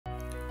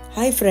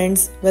Hi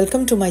friends,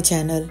 welcome to my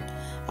channel.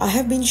 I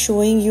have been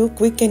showing you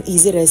quick and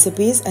easy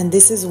recipes and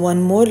this is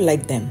one more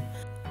like them.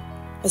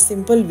 A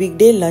simple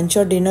weekday lunch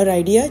or dinner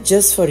idea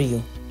just for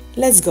you.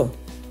 Let's go.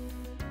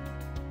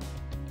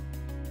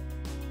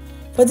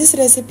 For this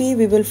recipe,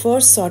 we will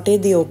first saute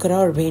the okra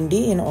or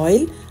bhendi in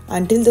oil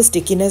until the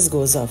stickiness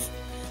goes off.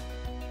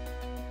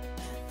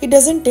 It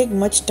doesn't take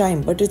much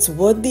time, but it's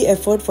worth the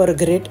effort for a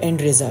great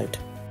end result.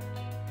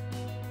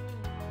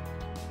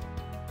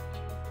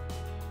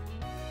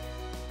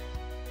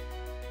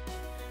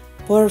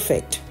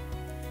 Perfect.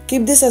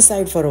 Keep this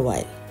aside for a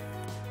while.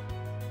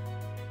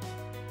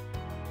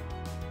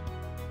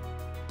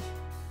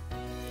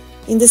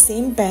 In the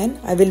same pan,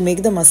 I will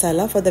make the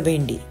masala for the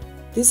bhendi.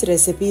 This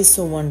recipe is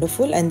so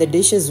wonderful and the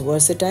dish is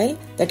versatile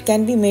that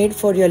can be made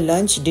for your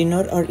lunch,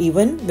 dinner or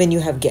even when you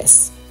have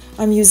guests.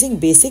 I'm using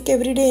basic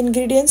everyday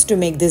ingredients to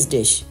make this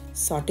dish.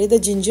 Saute the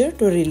ginger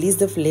to release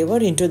the flavor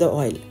into the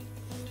oil.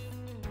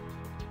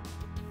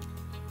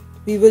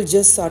 We will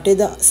just saute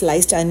the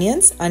sliced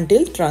onions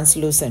until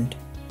translucent.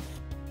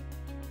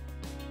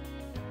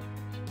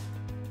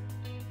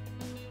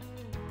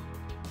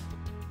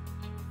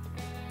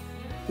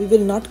 We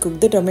will not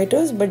cook the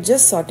tomatoes but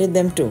just saute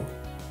them too.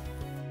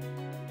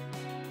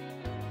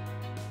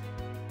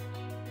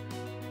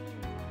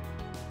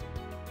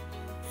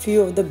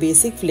 Few of the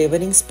basic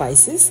flavoring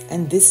spices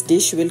and this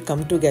dish will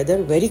come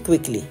together very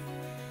quickly.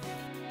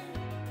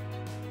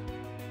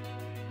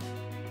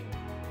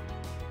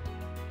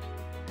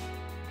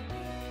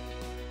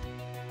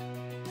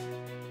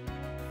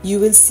 You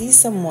will see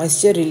some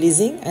moisture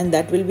releasing and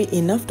that will be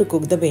enough to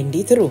cook the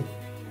bhendi through.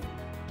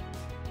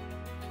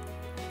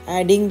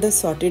 Adding the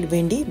sauteed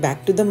bhendi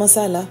back to the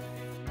masala.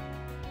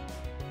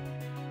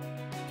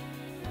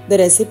 The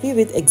recipe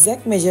with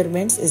exact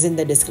measurements is in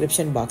the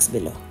description box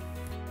below.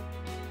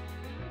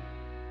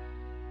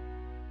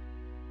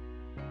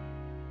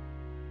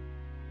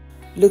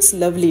 Looks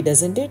lovely,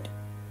 doesn't it?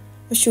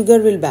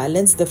 Sugar will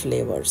balance the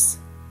flavors.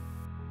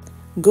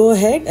 Go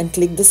ahead and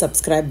click the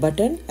subscribe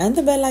button and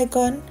the bell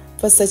icon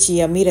for such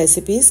yummy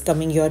recipes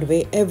coming your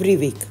way every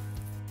week.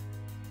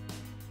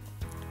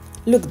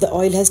 Look, the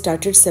oil has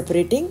started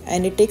separating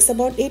and it takes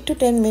about 8 to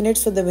 10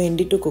 minutes for the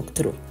bhendi to cook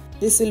through.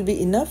 This will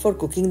be enough for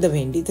cooking the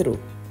bhendi through.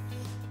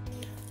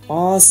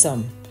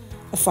 Awesome!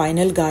 A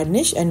final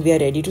garnish and we are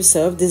ready to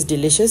serve this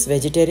delicious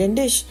vegetarian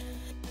dish.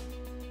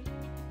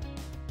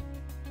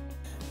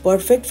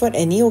 Perfect for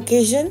any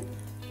occasion.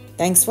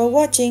 Thanks for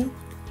watching.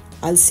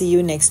 I'll see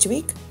you next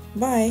week.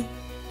 Bye.